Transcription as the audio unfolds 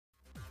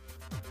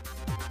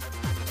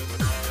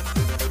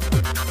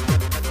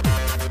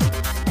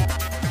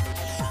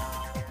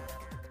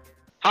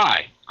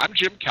I'm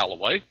Jim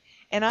Calloway.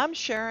 And I'm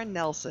Sharon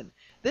Nelson.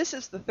 This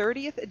is the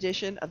 30th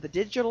edition of the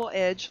Digital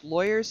Edge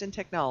Lawyers in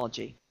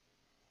Technology.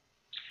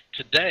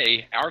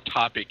 Today, our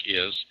topic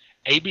is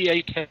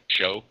ABA Tech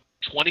Show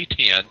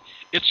 2010.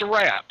 It's a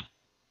wrap.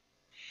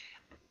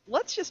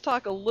 Let's just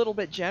talk a little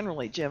bit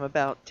generally, Jim,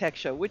 about Tech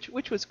Show,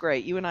 which was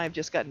great. You and I have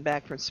just gotten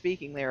back from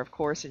speaking there, of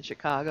course, in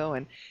Chicago,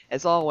 and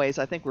as always,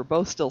 I think we're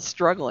both still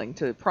struggling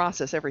to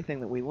process everything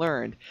that we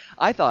learned.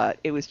 I thought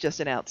it was just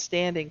an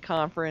outstanding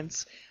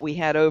conference. We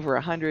had over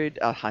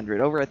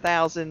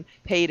 1,000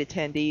 paid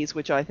attendees,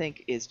 which I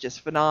think is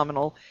just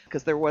phenomenal,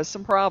 because there was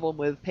some problem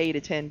with paid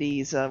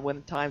attendees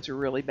when times were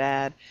really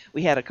bad.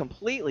 We had a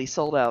completely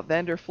sold-out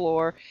vendor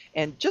floor,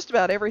 and just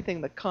about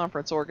everything the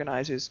conference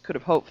organizers could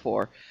have hoped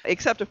for,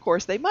 except, of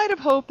course, they might have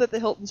hoped that the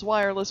Hilton's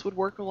wireless would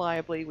work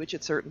reliably, which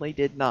it certainly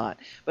did not.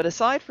 But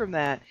aside from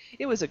that,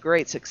 it was a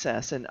great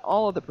success, and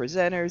all of the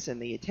presenters and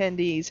the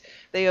attendees,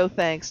 they owe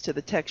thanks to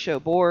the Tech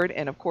Show board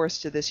and, of course,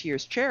 to this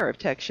year's chair of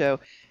Tech Show,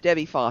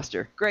 Debbie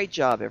Foster. Great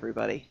job,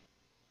 everybody.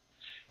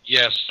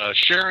 Yes,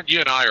 Sharon, you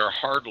and I are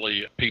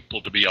hardly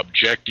people to be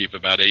objective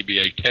about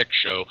ABA Tech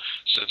Show,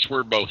 since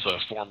we're both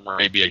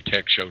former ABA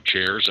Tech Show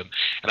chairs, and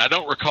I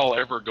don't recall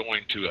ever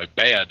going to a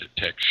bad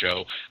tech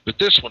show, but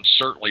this one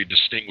certainly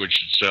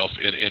distinguished itself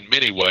in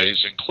many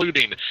ways,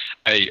 including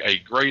a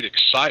great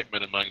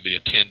excitement among the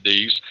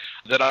attendees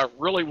that I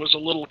really was a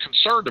little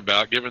concerned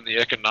about given the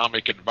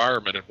economic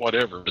environment and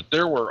whatever. But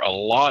there were a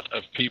lot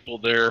of people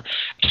there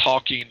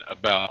talking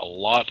about a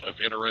lot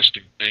of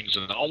interesting things,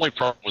 and the only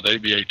problem with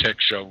ABA Tech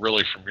Show,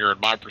 really from here in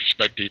my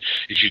perspective,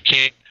 is you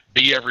can't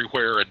be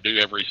everywhere and do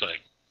everything.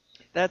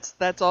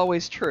 That's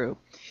always true.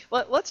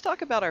 Let's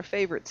talk about our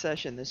favorite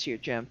session this year,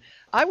 Jim.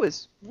 I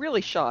was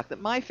really shocked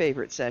that my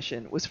favorite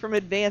session was from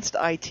Advanced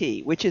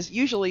IT, which is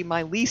usually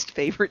my least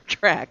favorite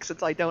track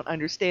since I don't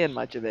understand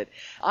much of it.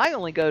 I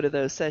only go to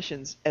those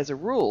sessions as a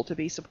rule to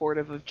be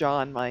supportive of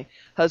John, my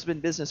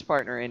husband, business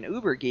partner, and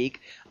Uber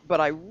Geek, but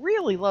I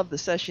really love the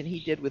session he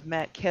did with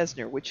Matt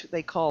Kesner, which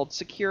they called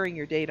Securing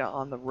Your Data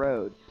on the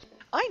Road.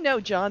 I know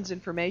John's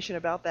information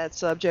about that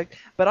subject,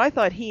 but I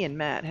thought he and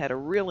Matt had a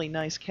really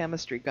nice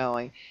chemistry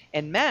going,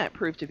 and Matt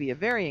proved to be a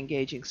very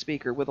engaging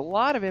speaker with a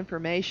lot of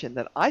information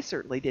that I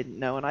certainly didn't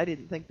know, and I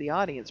didn't think the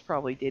audience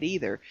probably did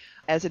either.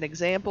 As an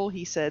example,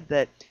 he said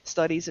that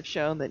studies have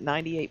shown that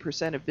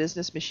 98% of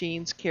business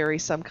machines carry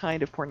some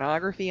kind of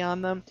pornography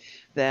on them,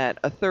 that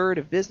a third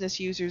of business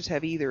users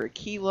have either a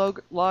key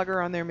logger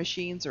on their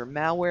machines or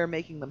malware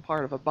making them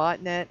part of a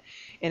botnet,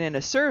 and in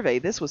a survey,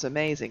 this was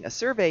amazing, a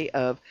survey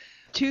of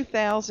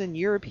 2,000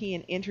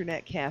 European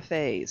internet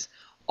cafes.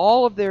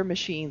 All of their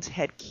machines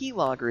had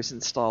keyloggers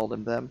installed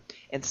in them,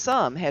 and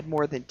some had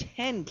more than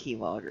 10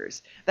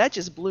 keyloggers. That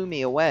just blew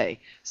me away.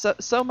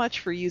 So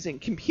much for using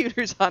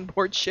computers on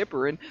board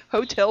shipper and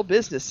hotel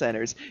business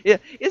centers. Yeah,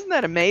 isn't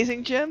that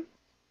amazing, Jim?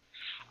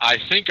 I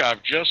think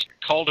I've just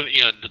called an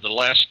end to the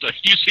last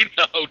using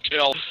the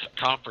hotel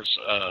conference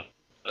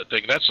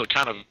thing. That's a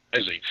kind of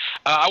amazing.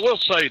 I will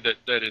say that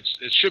it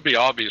should be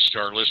obvious to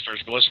our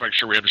listeners, but let's make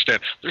sure we understand.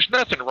 There's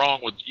nothing wrong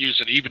with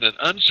using even an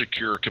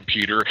unsecure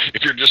computer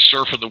if you're just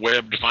surfing the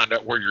web to find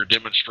out where your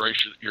dinner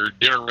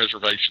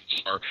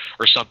reservations are,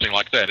 or something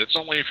like that. It's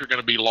only if you're going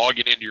to be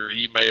logging into your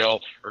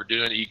email or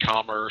doing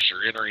e-commerce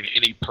or entering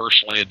any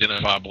personally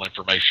identifiable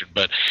information.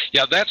 But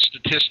yeah, that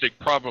statistic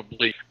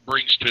probably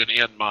brings to an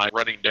end my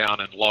running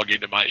down and logging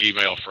to my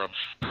email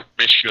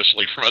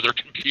promiscuously from other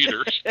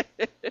computers.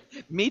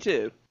 Me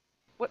too.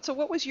 So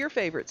what was your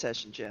favorite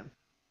session, Jim?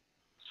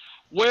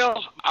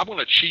 Well, I'm going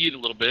to cheat a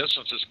little bit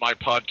since it's my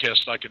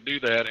podcast. I can do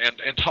that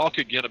and talk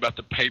again about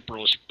the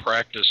paperless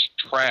practice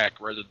track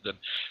rather than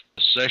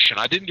the session.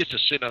 I didn't get to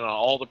sit in on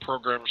all the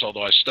programs,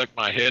 although I stuck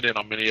my head in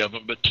on many of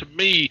them. But to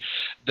me,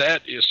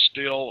 that is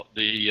still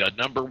the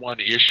number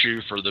one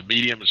issue for the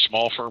medium and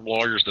small firm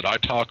lawyers that I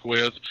talk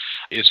with.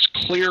 It's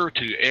clear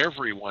to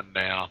everyone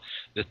now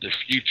that the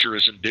future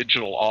is in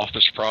digital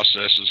office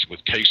processes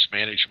with case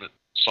management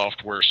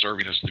software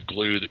serving as the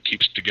glue that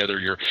keeps together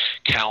your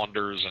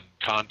calendars and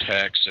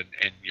contacts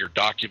and your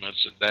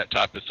documents and that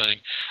type of thing.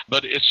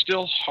 But it's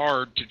still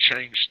hard to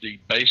change the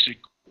basic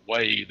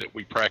way that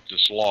we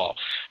practice law.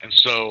 And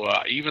so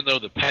even though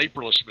the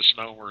paperless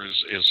misnomer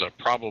is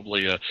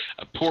probably a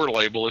poor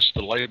label, it's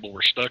the label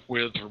we're stuck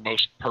with for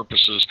most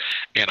purposes.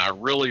 And I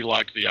really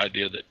like the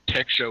idea that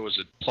Tech Show is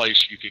a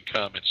place you can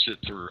come and sit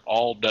through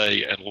all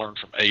day and learn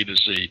from A to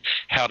Z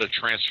how to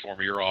transform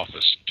your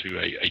office into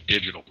a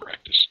digital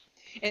practice.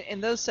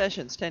 And those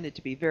sessions tended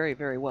to be very,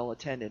 very well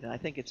attended, and I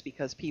think it's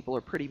because people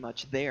are pretty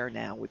much there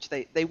now, which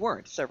they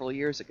weren't several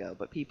years ago,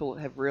 but people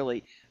have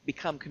really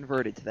become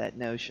converted to that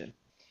notion.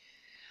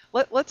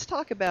 Let's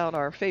talk about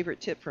our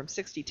favorite tip from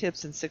 60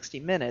 Tips in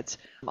 60 Minutes.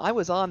 I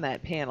was on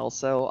that panel,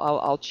 so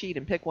I'll cheat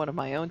and pick one of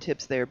my own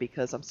tips there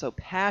because I'm so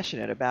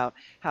passionate about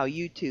how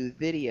YouTube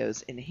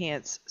videos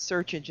enhance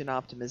search engine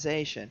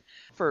optimization.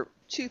 For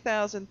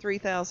 $2,000,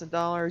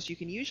 $3,000, you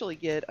can usually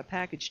get a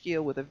package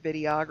deal with a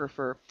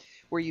videographer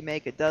where you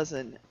make a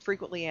dozen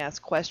frequently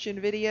asked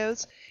question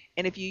videos,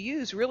 And if you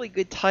use really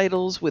good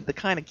titles with the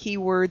kind of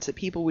keywords that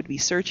people would be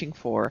searching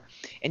for,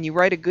 and you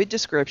write a good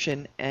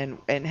description and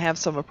have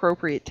some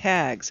appropriate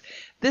tags,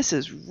 this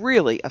is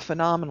really a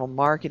phenomenal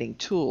marketing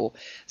tool.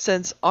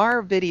 Since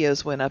our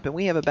videos went up, and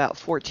we have about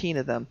 14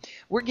 of them,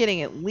 we're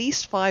getting at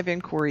least 5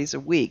 inquiries a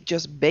week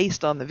just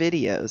based on the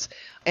videos.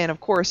 And of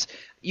course,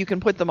 you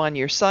can put them on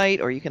your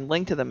site, or you can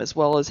link to them, as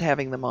well as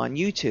having them on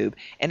YouTube.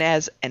 And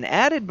as an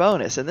added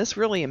bonus, and this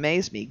really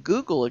amazed me,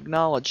 Google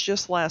acknowledged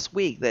just last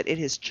week that it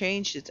has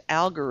changed its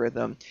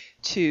algorithm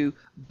to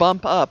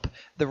bump up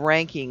the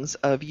rankings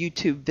of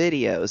YouTube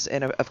videos.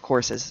 And of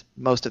course, as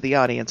most of the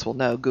audience will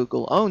know,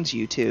 Google owns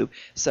YouTube,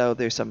 so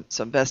there's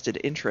some vested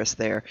interest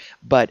there.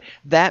 But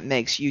that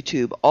makes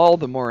YouTube all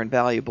the more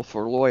invaluable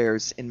for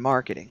lawyers in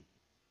marketing.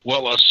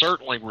 Well,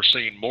 certainly we're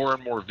seeing more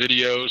and more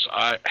videos.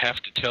 I have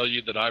to tell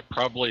you that I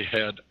probably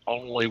had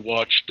only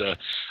watched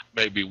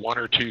maybe 1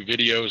 or 2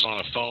 videos on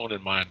a phone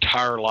in my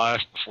entire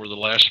life before the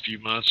last few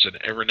months, and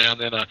every now and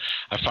then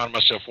I find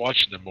myself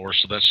watching them more,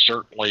 so that's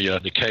certainly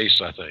the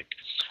case, I think.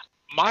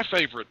 My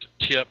favorite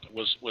tip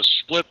was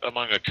split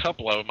among a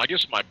couple of them. I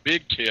guess my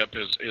big tip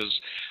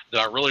is that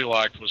I really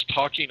liked was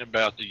talking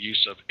about the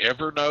use of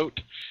Evernote.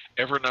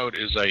 Evernote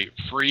is a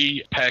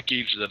free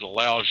package that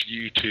allows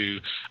you to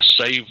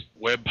save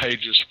web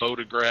pages,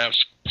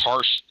 photographs,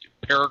 parse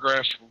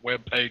paragraphs from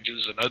web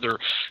pages and other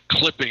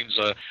clippings,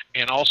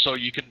 and also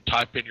you can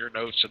type in your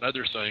notes and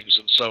other things.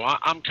 And so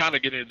I'm kind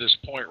of getting to this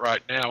point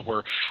right now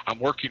where I'm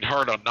working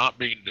hard on not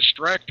being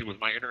distracted with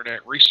my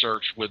internet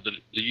research with the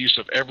use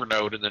of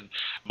Evernote. And then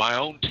my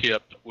own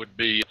tip would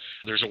be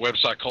there's a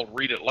website called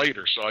Read It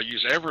Later. So I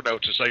use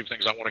Evernote to save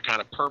things I want to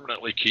kind of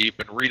permanently keep,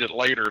 and Read It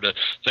Later to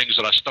things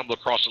that I stumble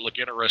across that look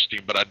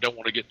interesting, but I don't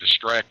want to get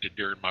distracted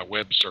during my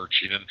web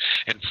searching.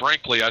 And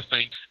frankly, I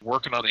think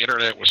working on the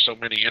internet with so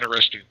many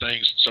interesting things,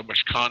 so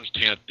much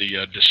content,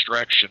 the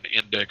distraction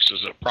index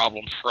is a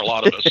problem for a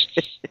lot of us.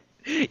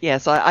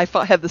 Yes, I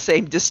have the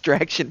same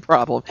distraction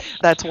problem.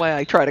 That's why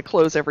I try to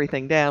close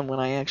everything down when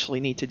I actually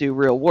need to do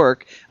real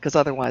work, because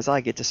otherwise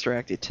I get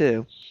distracted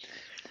too.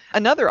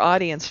 Another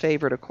audience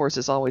favorite, of course,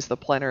 is always the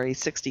plenary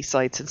 60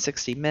 sites in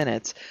 60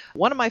 minutes.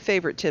 One of my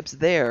favorite tips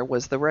there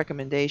was the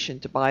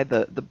recommendation to buy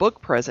the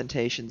book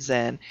presentation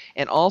Zen,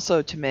 and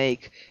also to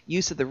make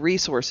use of the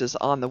resources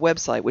on the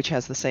website, which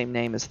has the same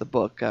name as the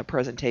book,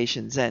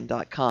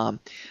 presentationzen.com.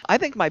 I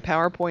think my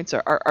PowerPoints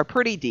are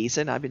pretty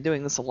decent. I've been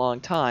doing this a long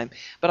time,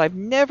 but I've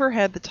never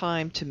had the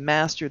time to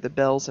master the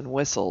bells and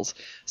whistles.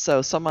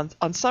 So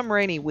on some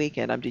rainy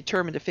weekend, I'm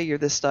determined to figure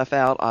this stuff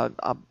out.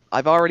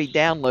 I've already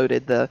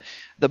downloaded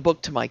the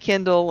book to my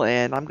Kindle,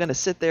 and I'm going to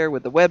sit there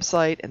with the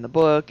website and the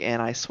book,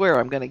 and I swear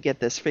I'm going to get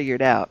this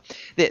figured out.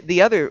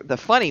 The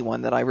funny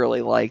one that I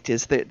really liked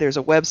is that there's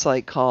a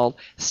website called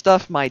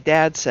Stuff My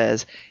Dad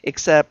Says,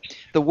 except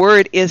the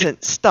word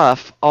isn't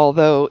stuff,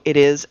 although it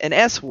is an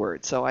S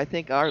word. So I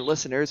think our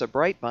listeners, a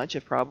bright bunch,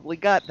 have probably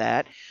got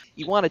that.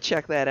 You want to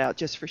check that out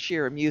just for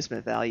sheer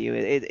amusement value.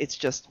 It's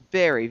just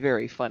very,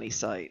 very funny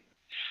site.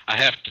 I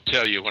have to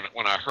tell you,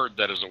 when I heard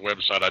that as a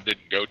website, I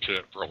didn't go to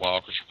it for a while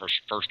because I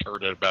first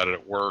heard about it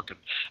at work, and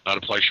not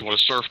a place you want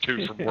to surf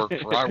to from work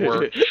where I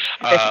work.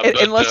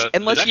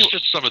 That's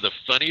just some of the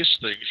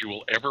funniest things you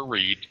will ever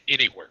read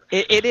anywhere.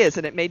 It is,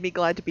 and it made me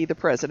glad to be the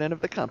president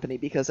of the company,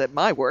 because at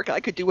my work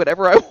I could do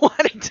whatever I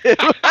wanted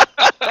to.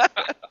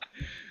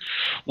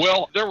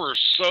 Well, there were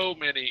so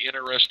many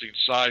interesting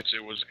sites.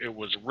 It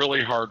was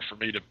really hard for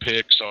me to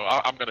pick, so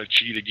I'm going to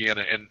cheat again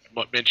and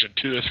mention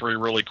 2 or 3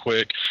 really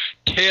quick.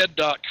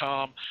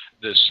 TED.com.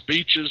 The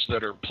speeches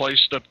that are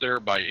placed up there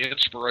by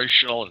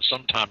inspirational and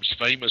sometimes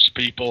famous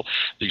people,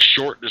 the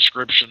short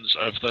descriptions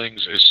of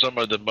things, is some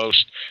of the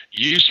most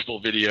useful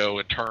video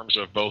in terms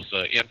of both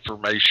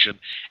information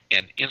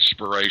and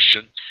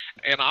inspiration.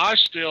 And I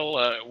still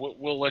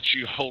will let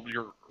you hold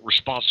your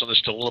response on this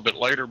till a little bit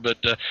later, but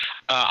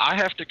I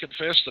have to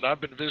confess that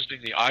I've been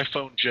visiting the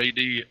iPhone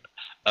JD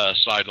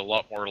site a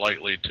lot more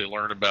lately to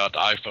learn about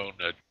iPhone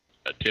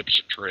tips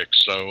and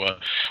tricks. So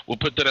we'll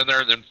put that in there.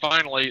 And then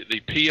finally,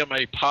 the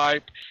PMA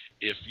pipe.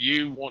 If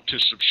you want to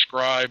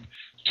subscribe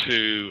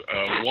to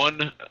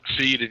one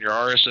feed in your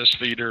RSS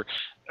feeder,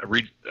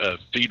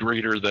 feed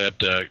reader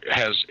that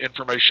has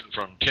information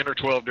from 10 or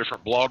 12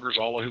 different bloggers,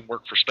 all of whom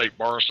work for state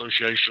bar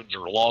associations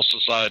or law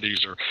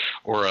societies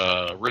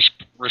or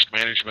risk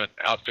management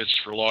outfits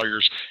for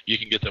lawyers, you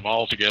can get them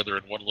all together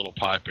in one little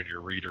pipe in your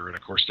reader. And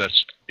of course, that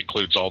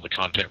includes all the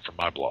content from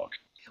my blog.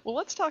 Well,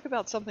 let's talk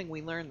about something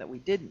we learned that we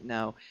didn't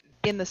know.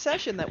 In the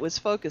session that was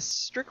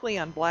focused strictly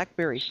on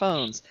BlackBerry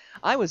phones,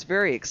 I was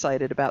very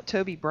excited about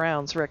Toby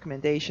Brown's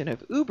recommendation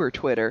of Uber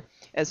Twitter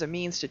as a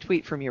means to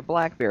tweet from your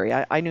BlackBerry.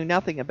 I knew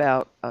nothing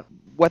about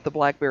what the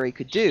BlackBerry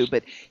could do,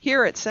 but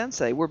here at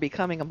Sensei, we're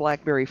becoming a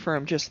BlackBerry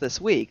firm just this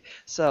week.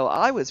 So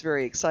I was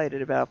very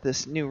excited about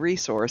this new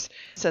resource.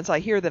 Since I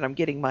hear that I'm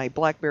getting my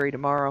BlackBerry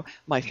tomorrow,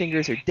 my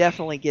fingers are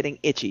definitely getting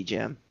itchy,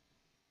 Jim.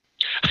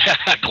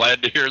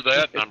 Glad to hear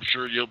that. I'm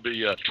sure you'll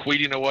be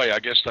tweeting away. I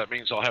guess that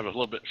means I'll have a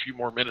few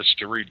more minutes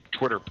to read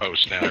Twitter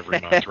posts now every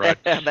month, right?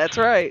 That's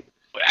right.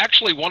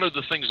 Actually, one of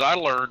the things I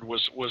learned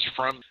was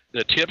from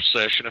the tip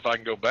session, if I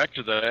can go back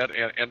to that,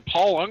 and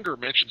Paul Unger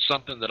mentioned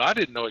something that I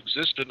didn't know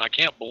existed, and I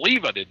can't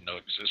believe I didn't know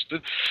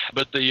existed,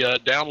 but the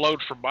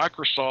download from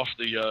Microsoft,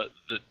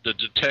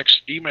 the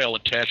text email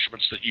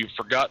attachments that you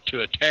forgot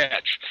to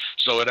attach.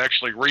 So it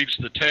actually reads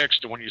the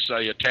text, and when you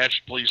say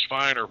attached, please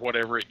find, or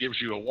whatever, it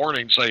gives you a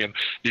warning saying,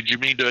 did you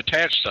mean to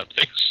attach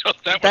something? So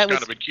that was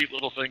kind of a cute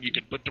little thing you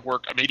could put to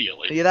work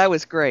immediately. Yeah, that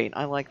was great.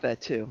 I like that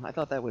too. I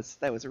thought that was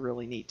a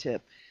really neat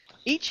tip.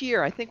 Each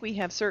year, I think we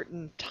have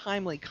certain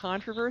timely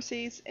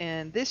controversies,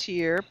 and this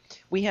year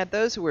we had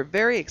those who were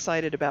very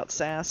excited about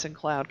SaaS and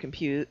cloud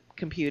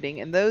computing,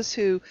 and those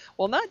who,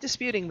 while not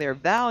disputing their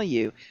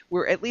value,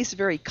 were at least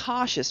very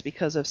cautious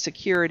because of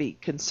security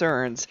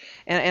concerns.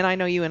 And I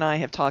know you and I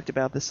have talked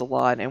about this a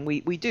lot, and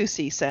we do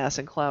see SaaS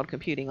and cloud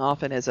computing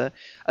often as a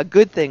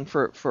good thing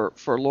for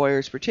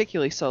lawyers,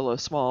 particularly solo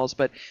smalls,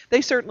 but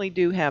they certainly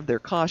do have their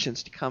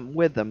cautions to come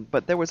with them.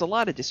 But there was a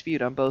lot of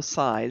dispute on both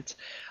sides.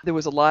 There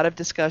was a lot of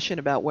discussion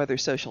about whether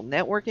social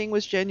networking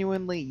was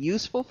genuinely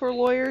useful for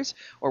lawyers,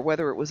 or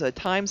whether it was a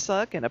time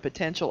suck and a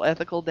potential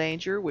ethical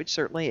danger, which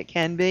certainly it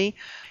can be.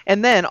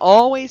 And then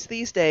always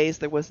these days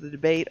there was the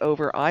debate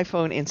over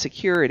iPhone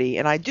insecurity,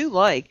 and I do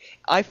like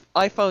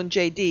iPhone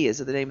JD is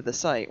the name of the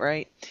site,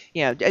 right?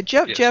 Yeah,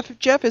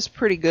 Jeff is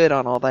pretty good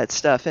on all that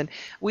stuff, and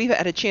we've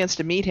had a chance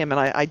to meet him,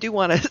 and I do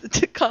want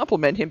to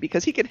compliment him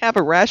because he can have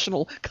a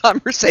rational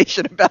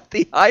conversation about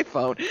the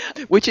iPhone,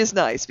 which is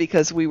nice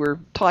because we were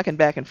talking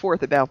back and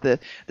forth about the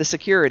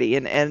security,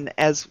 and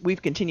as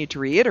we've continued to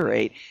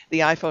reiterate, the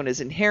iPhone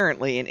is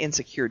inherently an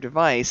insecure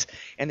device,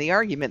 and the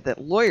argument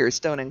that lawyers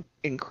don't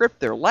encrypt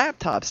their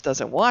laptops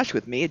doesn't wash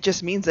with me. It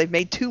just means they've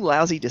made two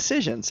lousy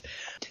decisions.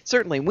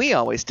 Certainly we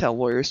always tell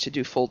lawyers to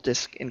do full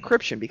disk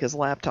encryption because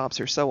laptops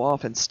are so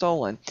often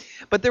stolen.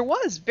 But there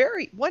was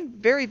one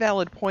very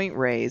valid point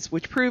raised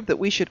which proved that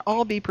we should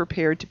all be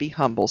prepared to be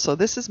humble. So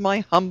this is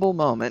my humble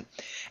moment.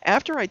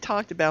 After I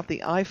talked about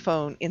the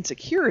iPhone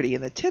insecurity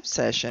in the tip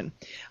session,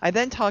 I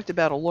then talked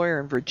about a lawyer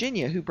in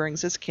Virginia who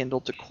brings his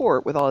Kindle to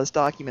court with all his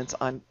documents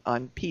on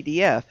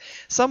PDF.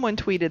 Someone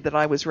tweeted that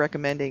I was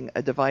recommending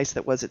a device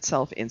that was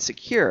itself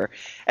insecure.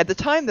 At the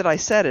time that I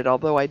said it,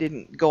 although I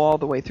didn't go all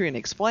the way through and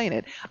explain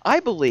it, I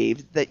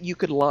believed that you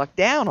could lock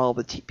down all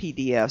the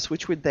PDFs,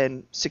 which would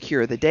then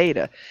secure the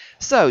data.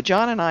 So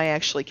John and I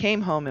actually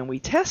came home and we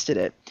tested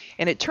it,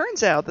 and it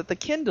turns out that the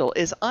Kindle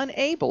is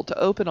unable to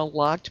open a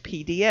locked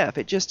PDF.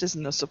 It just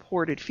isn't a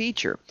supported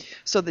feature.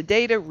 So the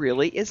data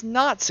really is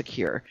not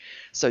secure.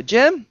 So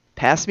Jim,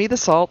 pass me the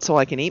salt so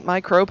I can eat my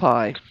crow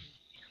pie.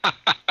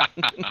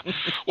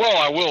 Well,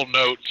 I will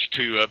note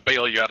to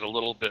bail you out a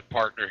little bit,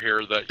 partner,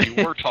 here, that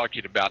you were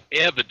talking about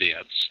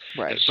evidence.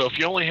 Right. And so if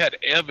you only had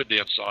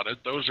evidence on it,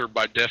 those are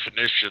by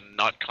definition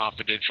not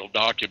confidential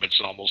documents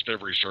in almost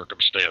every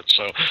circumstance.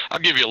 So I'll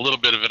give you a little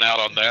bit of an out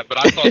on that, but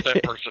I thought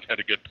that person had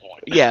a good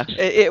point. Yeah,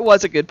 it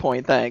was a good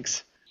point.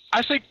 Thanks.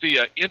 I think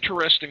the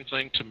interesting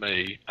thing to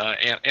me,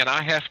 and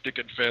I have to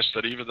confess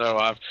that even though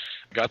I've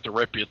got the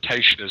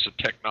reputation as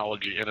a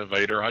technology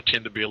innovator, I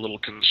tend to be a little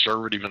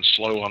conservative and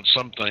slow on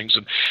some things,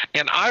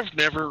 and I've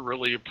never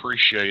really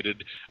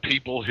appreciated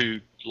people who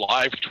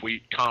live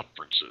tweet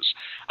conferences.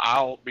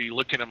 I'll be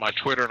looking at my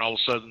Twitter, and all of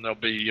a sudden there'll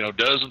be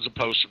dozens of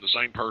posts from the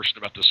same person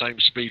about the same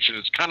speech, and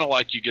it's kind of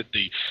like you get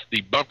the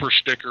bumper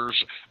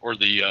stickers or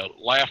the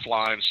laugh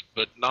lines,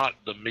 but not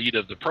the meat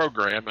of the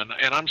program.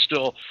 And I'm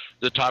still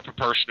the type of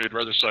person who'd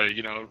rather say,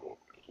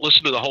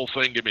 listen to the whole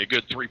thing, give me a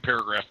good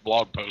 3-paragraph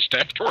blog post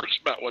afterwards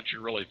about what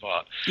you really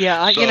thought.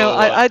 Yeah,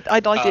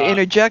 I'd like to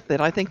interject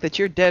that I think that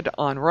you're dead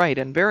on right,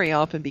 and very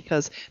often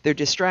because they're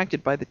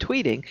distracted by the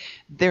tweeting,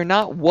 they're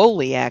not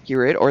wholly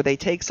accurate, or they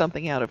take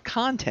something out of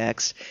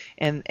context,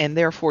 and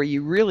therefore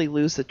you really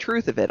lose the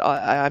truth of it.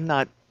 I'm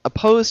not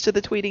opposed to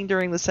the tweeting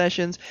during the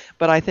sessions,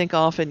 but I think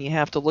often you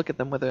have to look at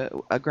them with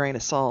a grain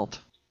of salt.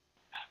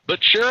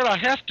 But Sharon, I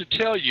have to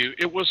tell you,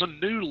 it was a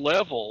new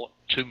level,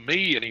 to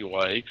me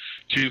anyway,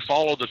 to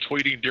follow the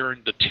tweeting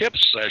during the tip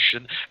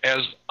session, as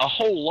a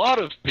whole lot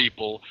of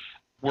people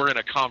were in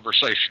a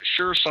conversation.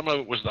 Sure, some of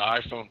it was the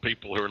iPhone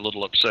people who are a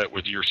little upset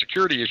with your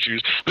security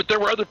issues, but there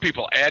were other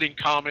people adding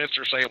comments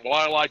or saying, well,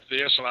 I like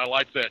this and I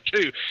like that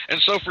too.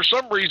 And so for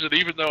some reason,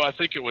 even though I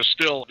think it was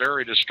still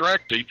very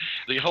distracting,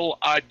 the whole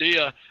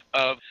idea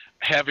of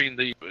having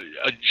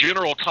a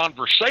general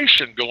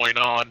conversation going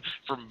on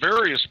from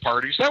various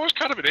parties, that was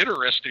kind of an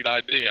interesting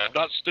idea. I'm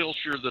not still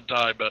sure that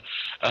I'm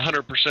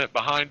 100%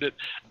 behind it,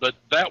 but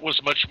that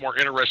was much more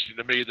interesting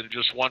to me than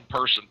just one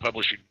person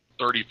publishing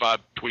 35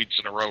 tweets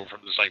in a row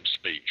from the same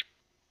speech.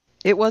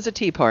 It was a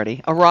tea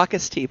party, a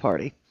raucous tea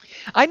party.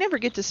 I never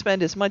get to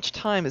spend as much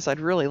time as I'd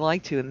really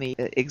like to in the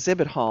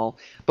exhibit hall,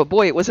 but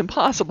boy, it was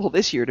impossible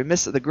this year to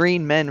miss the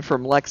green men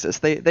from Lexus.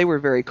 They were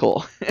very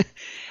cool.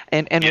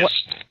 And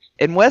yes.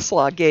 And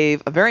Westlaw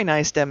gave a very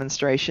nice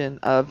demonstration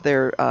of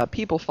their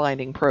people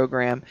finding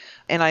program,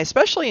 and I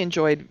especially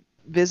enjoyed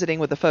visiting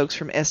with the folks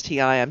from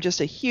STI. I'm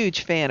just a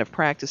huge fan of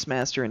Practice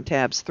Master and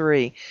Tabs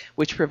 3,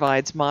 which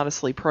provides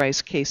modestly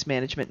priced case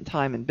management and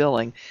time and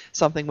billing,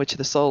 something which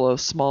the solo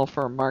small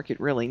firm market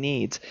really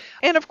needs.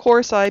 And of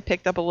course, I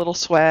picked up a little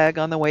swag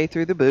on the way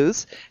through the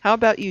booths. How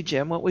about you,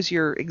 Jim? What was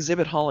your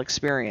exhibit hall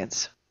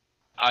experience?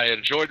 I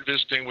enjoyed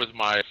visiting with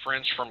my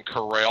friends from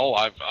Corel.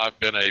 I've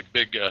been a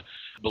big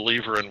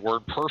believer in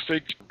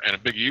WordPerfect and a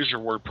big user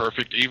of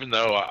WordPerfect, even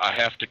though I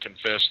have to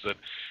confess that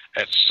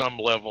at some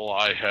level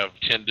I have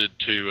tended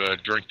to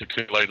drink the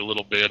Kool-Aid a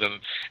little bit, and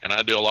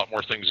I do a lot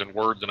more things in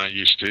Word than I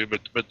used to.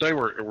 But they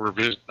were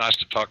nice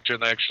to talk to,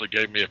 and they actually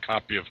gave me a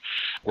copy of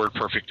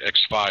WordPerfect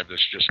X5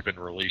 that's just been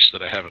released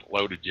that I haven't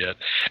loaded yet.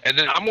 And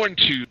then I'm going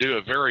to do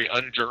a very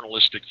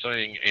unjournalistic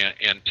thing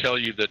and tell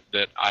you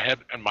that I have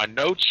in my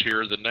notes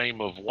here the name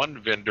of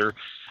one vendor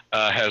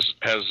is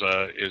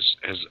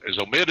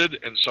omitted,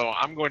 and so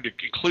I'm going to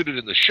include it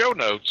in the show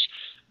notes.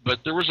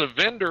 But there was a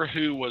vendor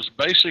who was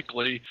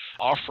basically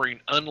offering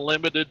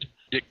unlimited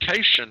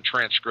dictation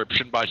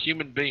transcription by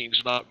human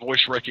beings, not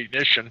voice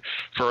recognition,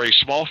 for a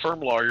small firm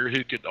lawyer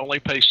who could only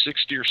pay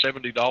 $60 or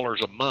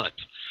 $70 a month.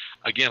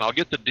 Again, I'll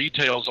get the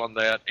details on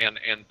that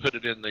and put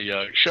it in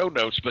the show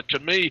notes. But to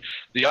me,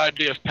 the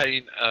idea of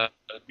paying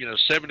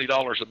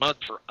 $70 a month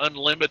for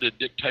unlimited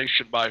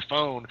dictation by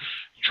phone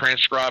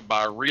transcribed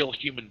by a real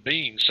human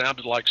being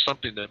sounded like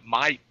something that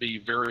might be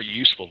very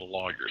useful to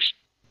lawyers.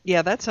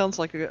 Yeah, that sounds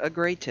like a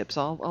great tip,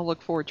 so I'll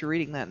look forward to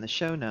reading that in the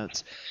show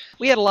notes.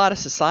 We had a lot of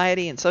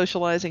society and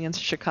socializing in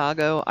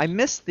Chicago. I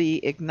missed the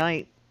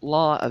Ignite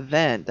Law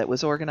event that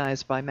was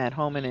organized by Matt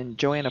Homan and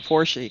Joanna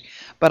Forshee,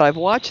 but I've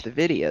watched the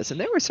videos, and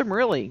there were some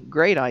really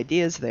great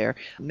ideas there.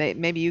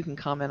 Maybe you can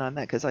comment on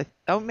that, because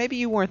maybe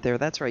you weren't there.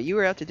 That's right. You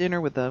were out to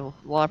dinner with the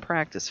law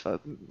practice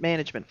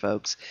management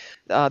folks.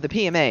 The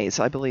PMAs,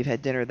 I believe,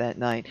 had dinner that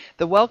night.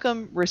 The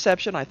welcome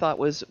reception, I thought,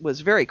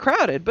 was very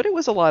crowded, but it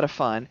was a lot of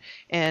fun.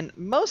 And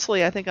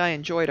mostly, I think I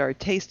enjoyed our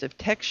Taste of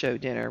Tech Show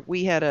dinner.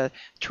 We had a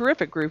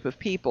terrific group of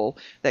people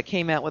that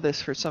came out with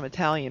us for some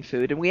Italian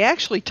food, and we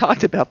actually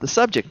talked about the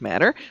subject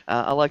matter,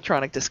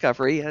 electronic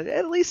discovery,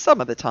 at least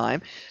some of the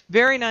time.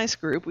 Very nice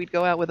group. We'd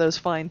go out with those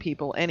fine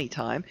people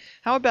anytime.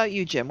 How about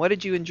you, Jim? What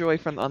did you enjoy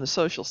on the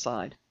social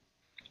side?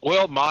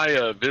 Well,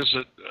 my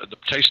visit, the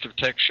Taste of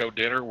Tech Show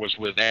dinner, was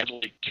with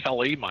Natalie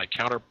Kelly, my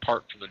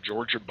counterpart from the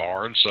Georgia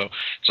bar, and so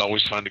it's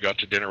always fun to go out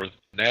to dinner with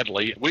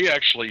Natalie. We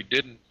actually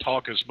didn't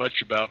talk as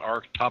much about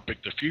our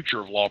topic, the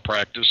future of law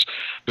practice,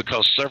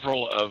 because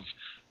several of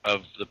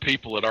the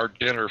people at our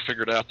dinner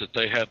figured out that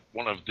they had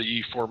one of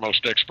the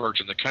foremost experts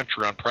in the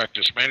country on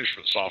practice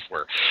management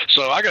software.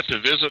 So I got to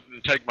visit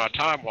and take my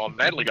time while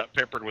Natalie got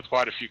peppered with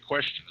quite a few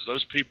questions.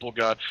 Those people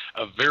got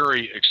a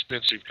very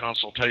expensive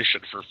consultation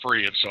for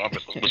free, and so I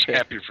was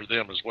happy for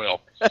them as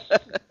well.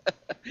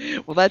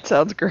 Well, that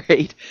sounds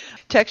great.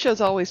 Tech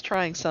Show's always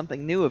trying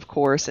something new, of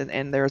course,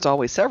 and there's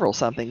always several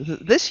somethings.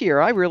 This year,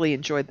 I really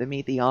enjoyed the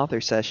Meet the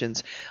Author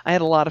sessions. I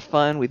had a lot of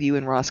fun with you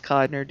and Ross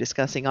Codner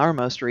discussing our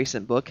most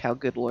recent book, How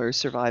Good Lawyers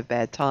Survive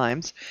Bad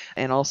Times,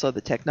 and also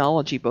the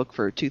technology book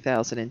for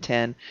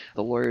 2010,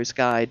 The Lawyer's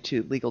Guide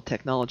to Legal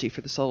Technology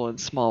for the Solo and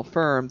Small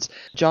Firms.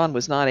 John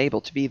was not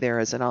able to be there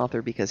as an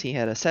author because he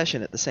had a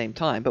session at the same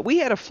time, but we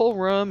had a full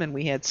room and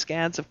we had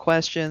scads of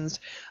questions.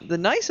 The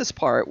nicest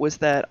part was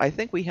that I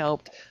think we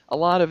helped a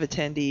lot of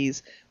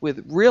attendees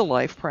with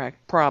real-life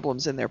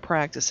problems in their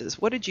practices.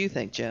 What did you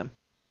think, Jim?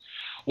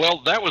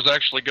 Well, that was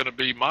actually going to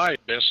be my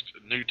best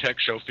new Tech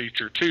Show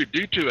feature, too.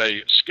 Due to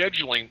a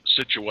scheduling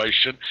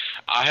situation,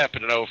 I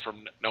happen to know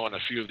from knowing a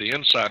few of the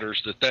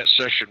insiders that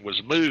session was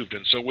moved,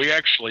 and so we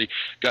actually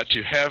got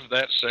to have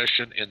that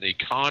session in the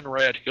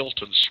Conrad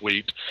Hilton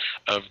suite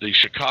of the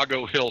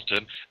Chicago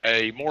Hilton,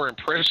 a more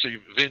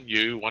impressive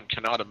venue one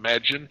cannot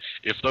imagine.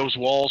 If those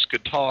walls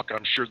could talk,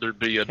 I'm sure there'd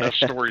be enough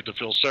story to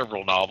fill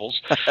several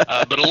novels.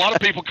 But a lot of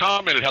people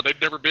commented how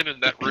they'd never been in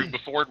that room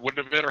before and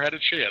wouldn't have ever had a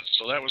chance,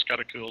 so that was kind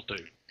of cool, too.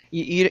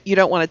 You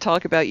don't want to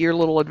talk about your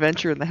little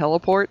adventure in the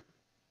heliport?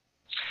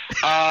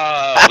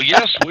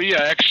 Yes, we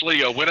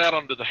actually went out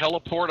onto the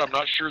heliport. I'm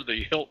not sure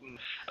the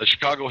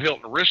Chicago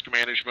Hilton Risk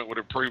Management would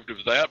have approved of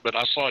that, but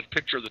I saw a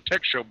picture of the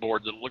Tech Show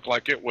board that looked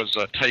like it was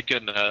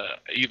taken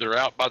either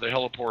out by the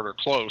heliport or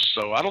close.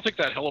 So I don't think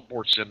that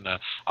heliport's in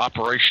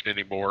operation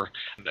anymore,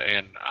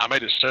 and I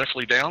made it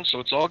safely down, so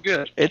it's all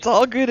good. It's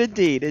all good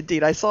indeed.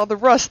 Indeed. I saw the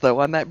rust,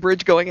 though, on that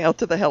bridge going out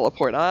to the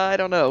heliport. I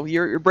don't know.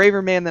 You're a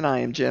braver man than I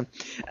am, Jim.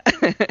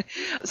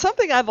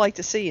 Something I'd like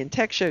to see in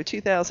Tech Show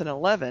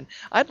 2011,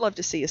 I'd love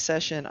to see a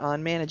session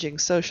on managing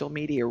social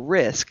media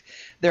risk.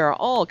 There are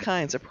all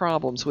kinds of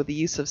problems with the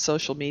use of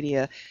social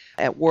media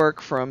at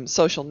work, from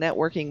social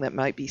networking that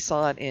might be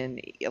sought in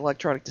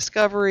electronic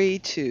discovery,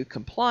 to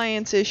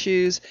compliance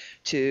issues,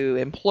 to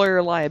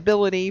employer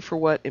liability for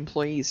what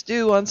employees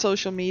do on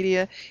social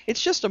media.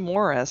 It's just a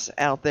morass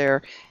out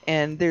there,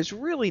 and there's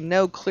really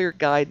no clear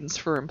guidance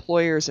for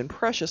employers and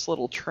precious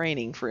little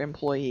training for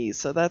employees.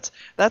 So that's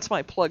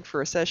my plug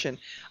for a session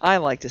I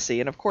like to see.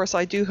 And of course,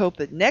 I do hope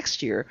that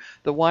next year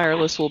the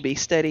wireless will be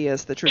steady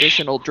as the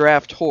traditional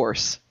draft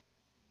horse.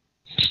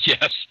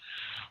 Yes.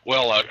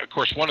 Well, of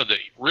course, one of the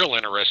real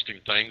interesting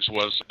things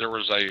was there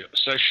was a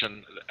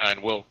session,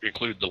 and we'll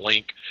include the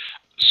link,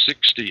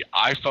 60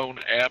 iPhone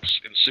apps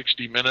in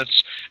 60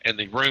 minutes, and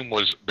the room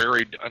was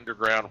buried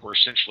underground where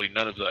essentially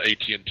none of the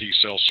AT&T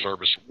cell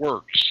service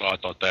worked. So I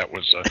thought that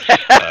was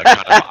kind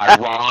of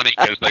ironic,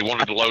 as they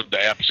wanted to load the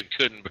apps and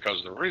couldn't because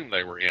of the room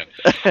they were in.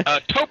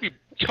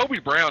 Toby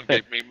Brown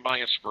gave me my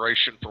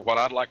inspiration for what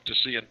I'd like to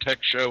see in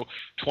Tech Show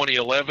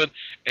 2011,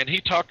 and he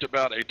talked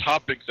about a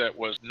topic that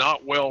was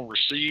not well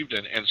received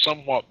and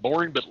somewhat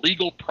boring, but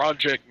legal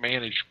project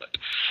management.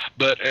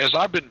 But as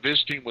I've been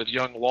visiting with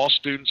young law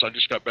students, I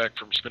just got back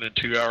from spending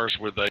 2 hours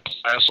with a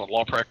class on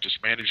law practice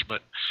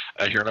management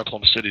here in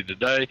Oklahoma City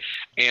today,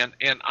 and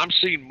I'm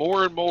seeing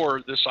more and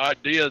more this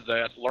idea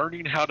that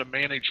learning how to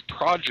manage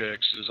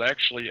projects is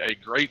actually a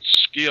great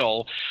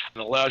skill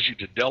and allows you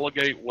to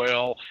delegate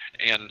well.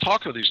 And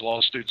talk to these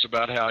law students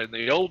about how in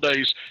the old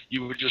days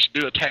you would just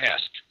do a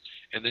task,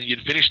 and then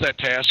you'd finish that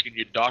task and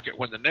you'd dock it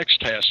when the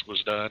next task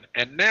was done.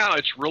 And now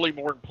it's really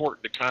more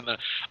important to kind of,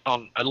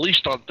 at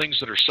least on things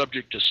that are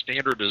subject to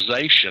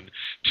standardization,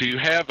 to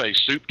have a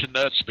soup to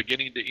nuts,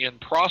 beginning to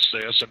end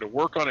process, and to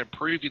work on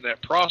improving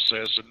that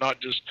process and not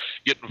just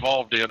get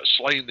involved in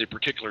slaying the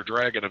particular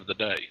dragon of the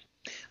day.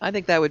 I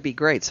think that would be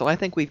great. So I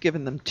think we've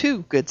given them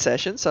 2 good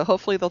sessions, so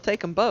hopefully they'll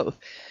take them both.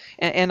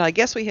 And I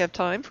guess we have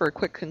time for a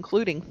quick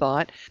concluding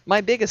thought.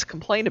 My biggest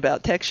complaint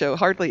about Tech Show,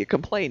 hardly a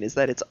complaint, is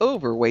that it's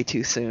over way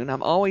too soon.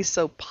 I'm always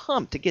so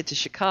pumped to get to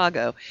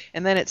Chicago,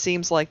 and then it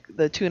seems like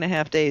the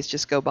 2.5 days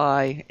just go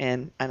by,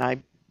 and I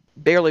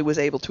barely was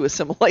able to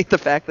assimilate the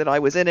fact that I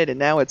was in it, and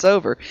now it's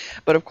over.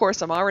 But of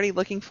course, I'm already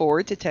looking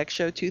forward to Tech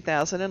Show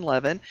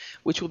 2011,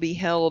 which will be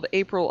held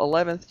April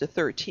 11th to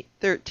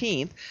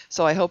 13th.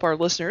 So I hope our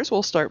listeners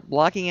will start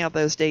blocking out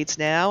those dates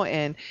now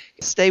and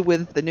stay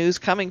with the news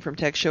coming from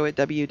Tech Show at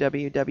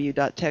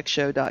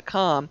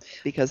www.techshow.com,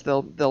 because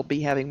they'll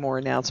be having more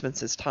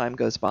announcements as time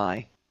goes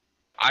by.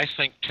 I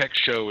think Tech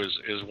Show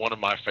is one of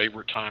my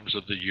favorite times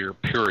of the year,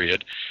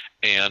 period.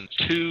 And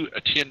 2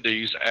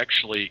 attendees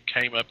actually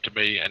came up to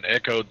me and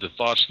echoed the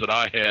thoughts that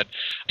I had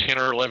 10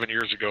 or 11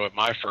 years ago at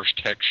my first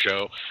Tech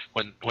Show,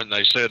 when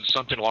they said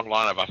something along the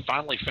line of, I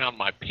finally found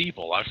my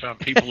people. I found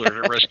people that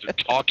are interested in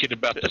talking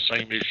about the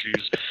same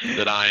issues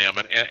that I am.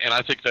 And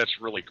I think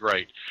that's really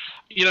great.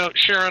 You know,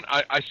 Sharon,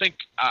 I think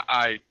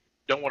I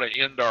don't want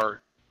to end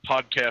our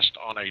podcast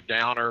on a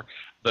downer,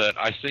 but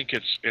I think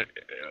it's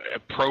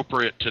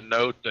appropriate to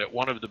note that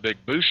one of the big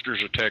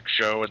boosters of Tech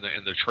Show and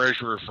the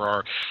treasurer for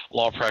our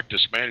law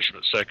practice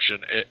management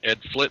section, Ed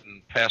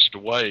Flitton, passed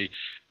away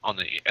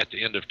at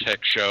the end of Tech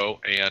Show,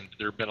 and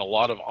there have been a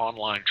lot of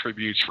online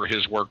tributes for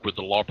his work with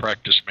the law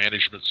practice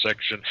management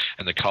section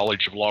and the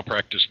College of Law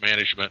Practice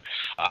Management.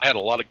 I had a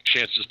lot of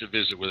chances to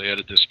visit with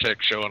Ed at this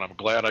Tech Show, and I'm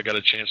glad I got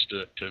a chance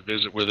to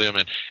visit with him.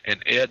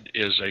 And Ed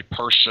is a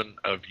person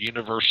of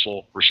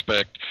universal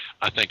respect,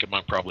 I think,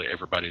 among probably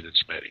everybody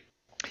that's met him.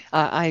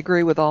 I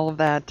agree with all of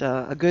that.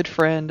 A good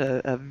friend,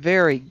 a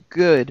very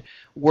good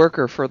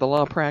worker for the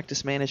law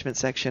practice management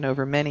section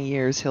over many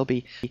years. He'll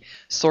be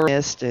sorely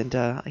missed,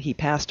 and he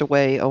passed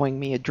away owing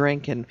me a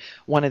drink, and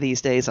one of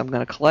these days I'm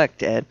going to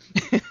collect, Ed.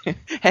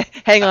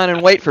 Hang on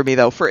and wait for me,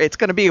 though, for it's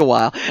going to be a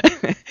while.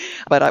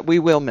 But we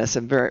will miss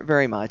him very,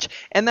 very much.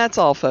 And that's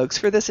all, folks,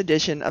 for this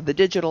edition of The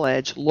Digital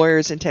Edge,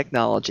 Lawyers and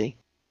Technology.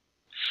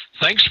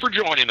 Thanks for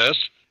joining us.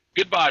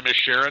 Goodbye, Miss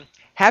Sharon.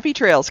 Happy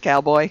trails,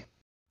 cowboy.